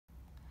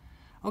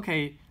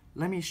Okay,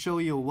 let me show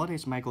you what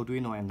is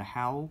Microduino and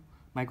how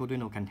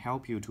Microduino can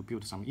help you to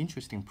build some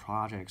interesting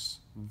projects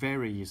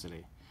very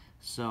easily.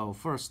 So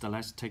first,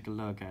 let's take a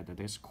look at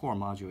this core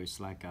module. It's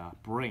like a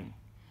brain.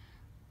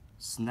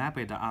 Snap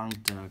it on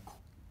the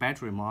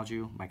battery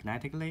module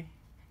magnetically,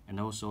 and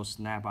also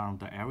snap on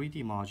the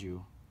LED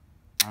module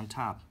on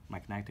top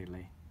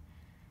magnetically,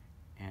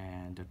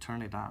 and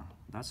turn it on.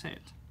 That's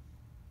it.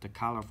 The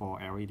colorful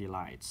LED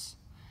lights.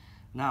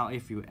 Now,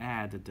 if you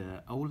add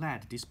the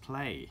OLED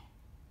display,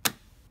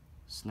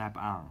 snap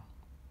on.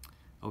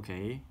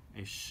 Okay,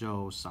 it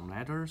shows some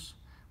letters.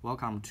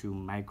 Welcome to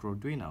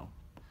Microduino.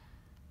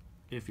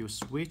 If you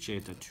switch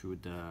it to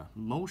the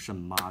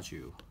motion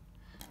module,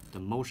 the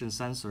motion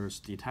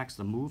sensors detects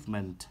the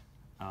movement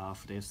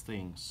of this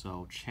thing,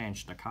 so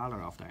change the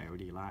color of the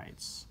LED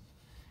lights.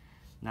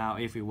 Now,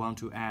 if you want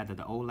to add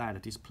the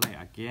OLED display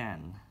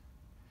again,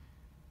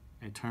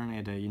 I turn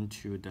it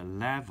into the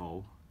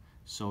level.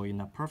 So in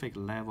a perfect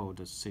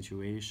leveled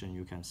situation,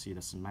 you can see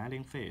the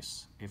smiling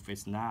face. If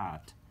it's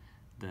not,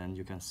 then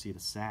you can see the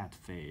sad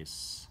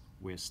face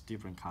with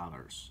different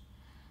colors.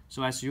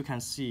 So as you can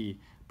see,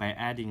 by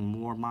adding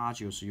more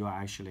modules, you are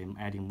actually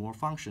adding more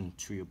function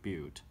to your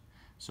build.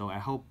 So I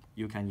hope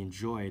you can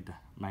enjoy the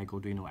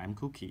Microduino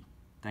mCookie.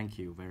 Thank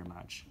you very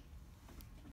much.